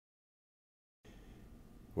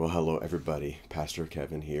Well, hello everybody. Pastor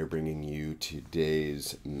Kevin here, bringing you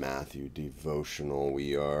today's Matthew devotional.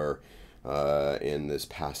 We are in this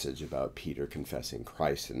passage about Peter confessing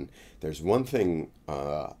Christ, and there's one thing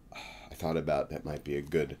I thought about that might be a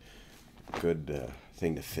good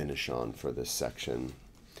thing to finish on for this section.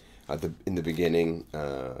 In the beginning,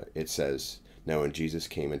 it says, "Now when Jesus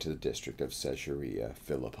came into the district of Caesarea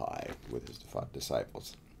Philippi with his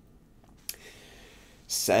disciples."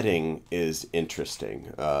 Setting is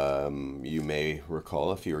interesting. You may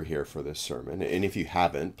recall if you were here for this sermon, and if you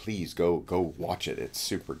haven't, please go watch it. It's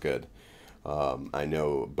super good. I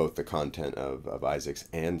know both the content of Isaac's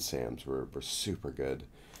and Sam's were super good.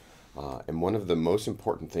 And one of the most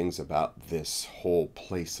important things about this whole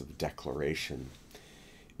place of declaration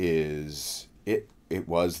is it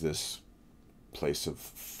was this place of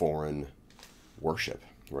foreign worship,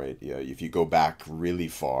 right? Yeah, if you go back really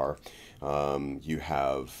far, you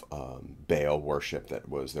have Baal worship.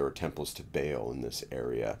 There were temples to Baal in this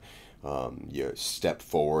area. You step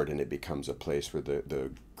forward and it becomes a place where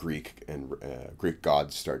the Greek and Greek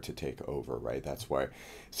gods start to take over, right? That's why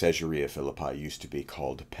Caesarea Philippi used to be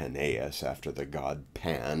called Paneas, after the god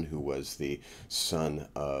Pan, who was the son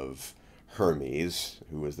of Hermes,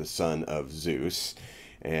 who was the son of Zeus.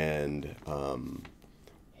 And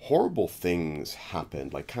horrible things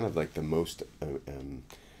happened, kind of like the most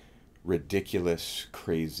ridiculous,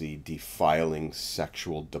 crazy, defiling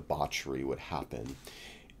sexual debauchery would happen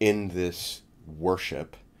in this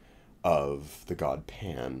worship of the god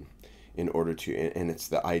Pan, in order to, and it's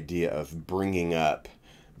the idea of bringing up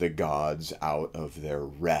the gods out of their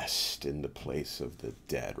rest in the place of the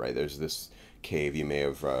dead, right? There's this cave, you may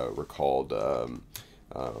have recalled,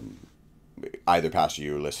 either pastor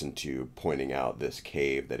you listened to pointing out this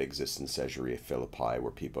cave that exists in Caesarea Philippi,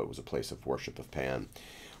 where it was a place of worship of Pan.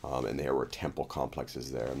 And there were temple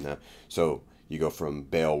complexes there. And so you go from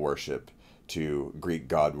Baal worship to Greek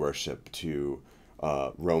god worship to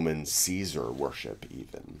Roman Caesar worship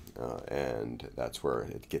even. And that's where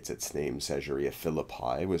it gets its name. Caesarea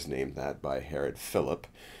Philippi was named that by Herod Philip.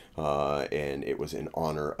 And it was in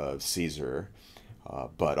honor of Caesar,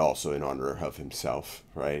 but also in honor of himself,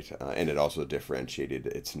 right? And it also differentiated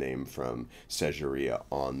its name from Caesarea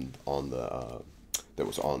that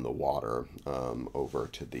was on the water over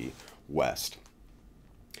to the west.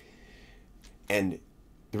 And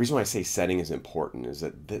the reason why I say setting is important is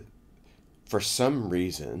that for some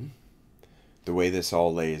reason, the way this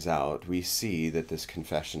all lays out, we see that this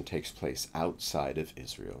confession takes place outside of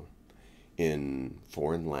Israel, in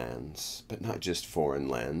foreign lands, but not just foreign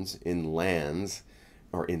lands, in lands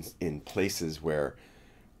or in places where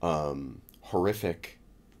horrific,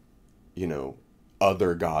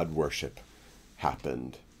 other god worship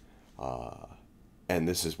happened. And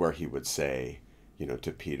this is where he would say,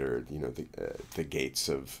 to Peter, the gates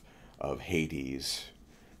of Hades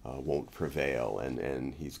won't prevail,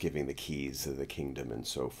 and he's giving the keys of the kingdom and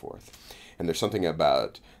so forth. And there's something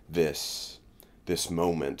about this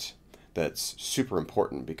moment that's super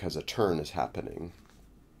important, because a turn is happening.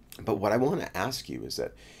 But what I want to ask you is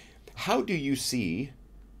that, how do you see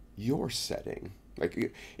your setting?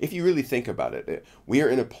 Like, if you really think about it, we are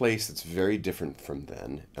in a place that's very different from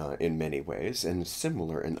then in many ways, and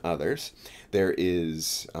similar in others.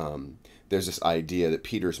 There's this idea that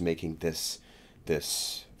Peter's making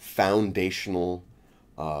this foundational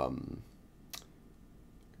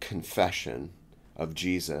confession of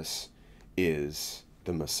Jesus is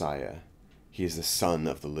the Messiah. He is the Son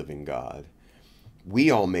of the living God.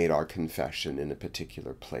 We all made our confession in a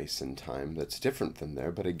particular place and time that's different than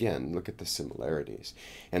there, but again, look at the similarities.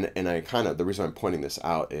 And the reason I'm pointing this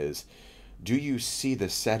out is, do you see the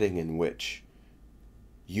setting in which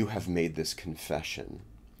you have made this confession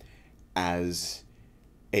as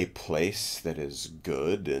a place that is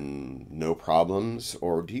good and no problems,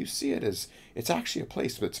 or do you see it as it's actually a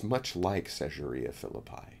place that's much like Caesarea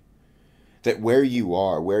Philippi? That where you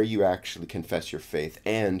are, where you actually confess your faith,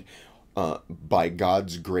 and by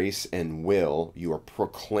God's grace and will, you are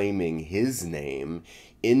proclaiming his name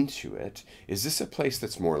into it. Is this a place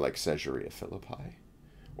that's more like Caesarea Philippi?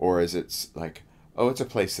 Or is it like, oh, it's a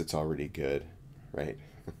place that's already good, right?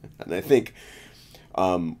 And I think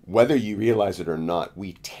whether you realize it or not,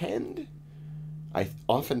 we tend,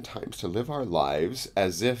 oftentimes, to live our lives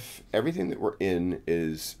as if everything that we're in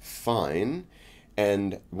is fine.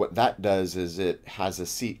 And what that does is it has a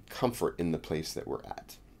seat comfort in the place that we're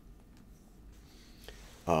at.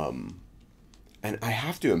 And I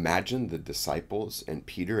have to imagine the disciples and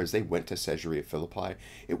Peter, as they went to Caesarea Philippi,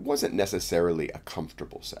 it wasn't necessarily a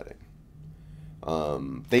comfortable setting.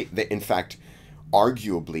 They in fact,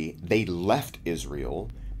 arguably, they left Israel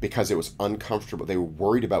because it was uncomfortable. They were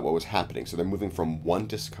worried about what was happening. So they're moving from one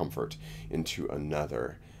discomfort into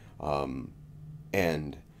another.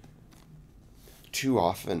 And too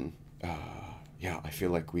often, I feel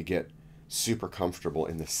like we get super comfortable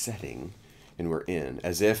in the setting and we're in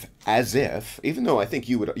as if, even though I think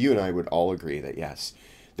you and I would all agree that yes,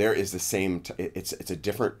 there is the same, it's a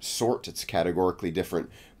different sort, it's categorically different,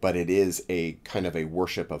 but it is a kind of a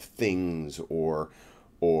worship of things or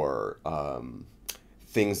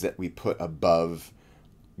things that we put above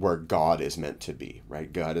where God is meant to be,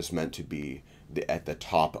 right? God is meant to be at the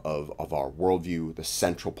top of our worldview, the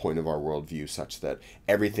central point of our worldview, such that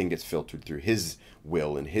everything gets filtered through his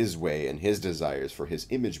will and his way and his desires for his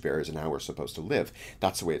image bearers and how we're supposed to live.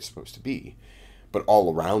 That's the way it's supposed to be. But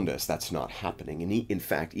all around us, that's not happening. And in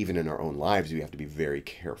fact, even in our own lives, we have to be very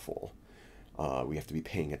careful. We have to be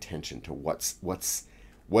paying attention to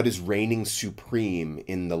what is reigning supreme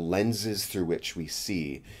in the lenses through which we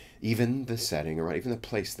see even the setting, or even the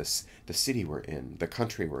place, the city we're in, the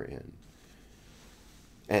country we're in.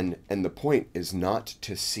 And the point is not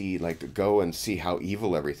to see, like, to go and see how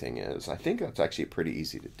evil everything is. I think that's actually pretty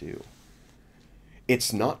easy to do.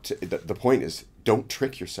 It's not, the point is, don't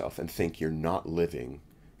trick yourself and think you're not living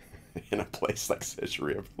in a place like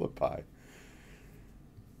Caesarea Philippi.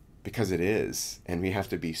 Because it is, and we have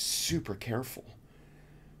to be super careful.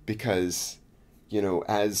 Because,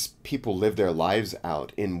 as people live their lives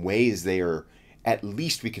out in ways they are, at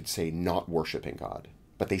least we could say, not worshiping God.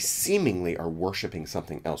 But they seemingly are worshiping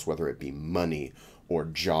something else, whether it be money or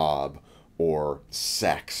job or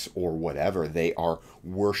sex or whatever. They are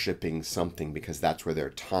worshiping something because that's where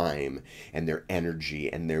their time and their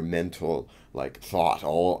energy and their mental thought,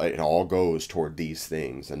 it all goes toward these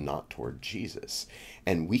things and not toward Jesus.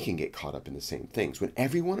 And we can get caught up in the same things. When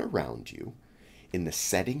everyone around you in the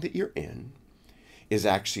setting that you're in is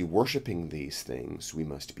actually worshiping these things, we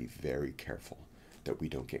must be very careful that we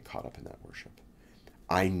don't get caught up in that worship.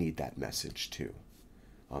 I need that message too.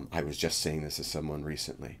 I was just saying this to someone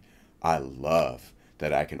recently. I love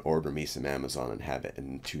that I can order me some Amazon and have it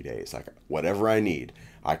in 2 days. Like, whatever I need,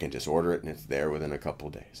 I can just order it and it's there within a couple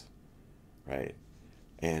of days, right?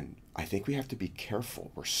 And I think we have to be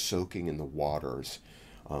careful. We're soaking in the waters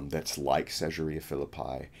that's like Caesarea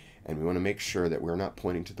Philippi, and we want to make sure that we're not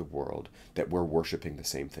pointing to the world that we're worshiping the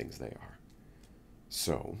same things they are.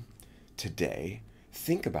 So today,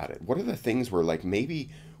 think about it. What are the things where maybe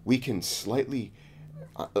we can slightly,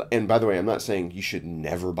 and by the way, I'm not saying you should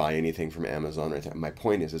never buy anything from Amazon or anything. My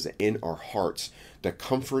point is that in our hearts, the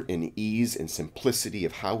comfort and ease and simplicity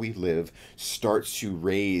of how we live starts to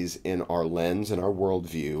raise in our lens and our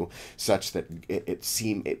worldview such that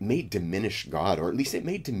it may diminish God, or at least it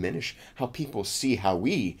may diminish how people see how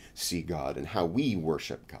we see God and how we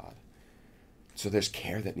worship God. So there's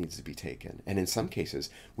care that needs to be taken. And in some cases,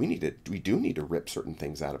 we do need to rip certain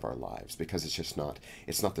things out of our lives because it's not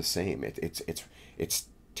the same. It's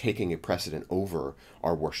taking a precedent over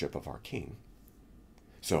our worship of our King.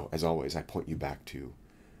 So as always, I point you back to,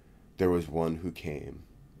 there was one who came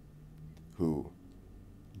who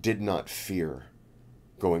did not fear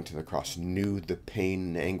going to the cross, knew the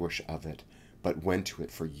pain and anguish of it, but went to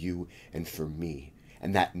it for you and for me.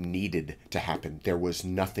 And that needed to happen. There was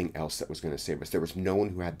nothing else that was going to save us. There was no one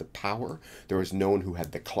who had the power. There was no one who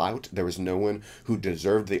had the clout. There was no one who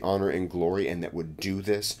deserved the honor and glory and that would do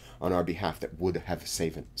this on our behalf, that would have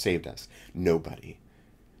saved us. Nobody.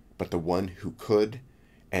 But the one who could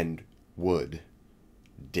and would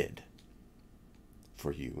did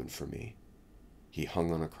for you and for me. He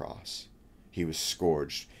hung on a cross. He was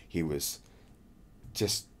scourged. He was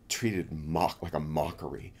just treated like a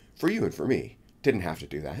mockery for you and for me. Didn't have to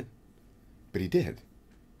do that, but he did.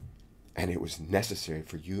 And it was necessary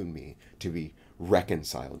for you and me to be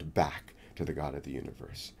reconciled back to the God of the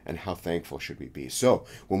universe. And how thankful should we be? So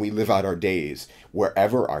when we live out our days,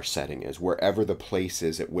 wherever our setting is, wherever the place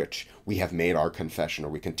is at which we have made our confession or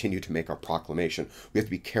we continue to make our proclamation, we have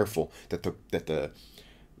to be careful that the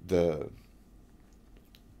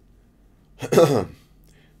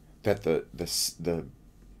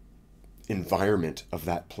environment of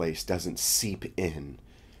that place doesn't seep in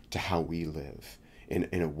to how we live in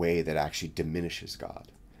a way that actually diminishes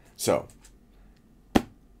God. So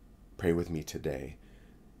pray with me today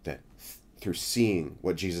that through seeing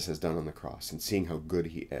what Jesus has done on the cross and seeing how good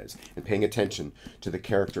he is and paying attention to the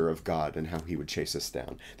character of God and how he would chase us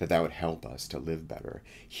down, that would help us to live better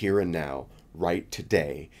here and now, right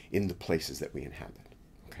today, in the places that we inhabit.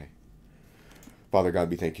 Father God,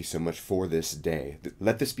 we thank you so much for this day.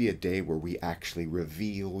 Let this be a day where we actually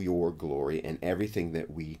reveal your glory in everything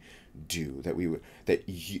that we do, that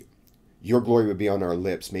your glory would be on our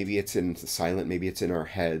lips. Maybe it's in the silent, maybe it's in our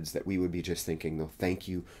heads, that we would be just thinking, no, thank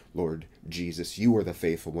you, Lord Jesus. You are the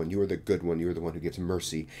faithful one. You are the good one. You are the one who gives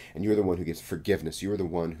mercy, and you are the one who gives forgiveness. You are the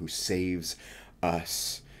one who saves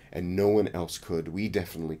us, and no one else could. We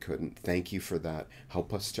definitely couldn't. Thank you for that.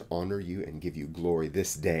 Help us to honor you and give you glory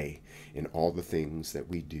this day in all the things that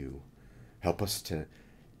we do. Help us to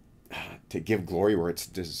give glory where it's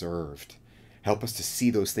deserved. Help us to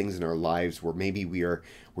see those things in our lives where maybe we're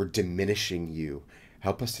diminishing you.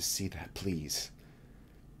 Help us to see that, please.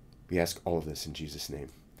 We ask all of this in Jesus' name.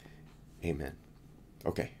 Amen.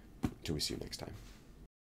 Okay, till we see you next time.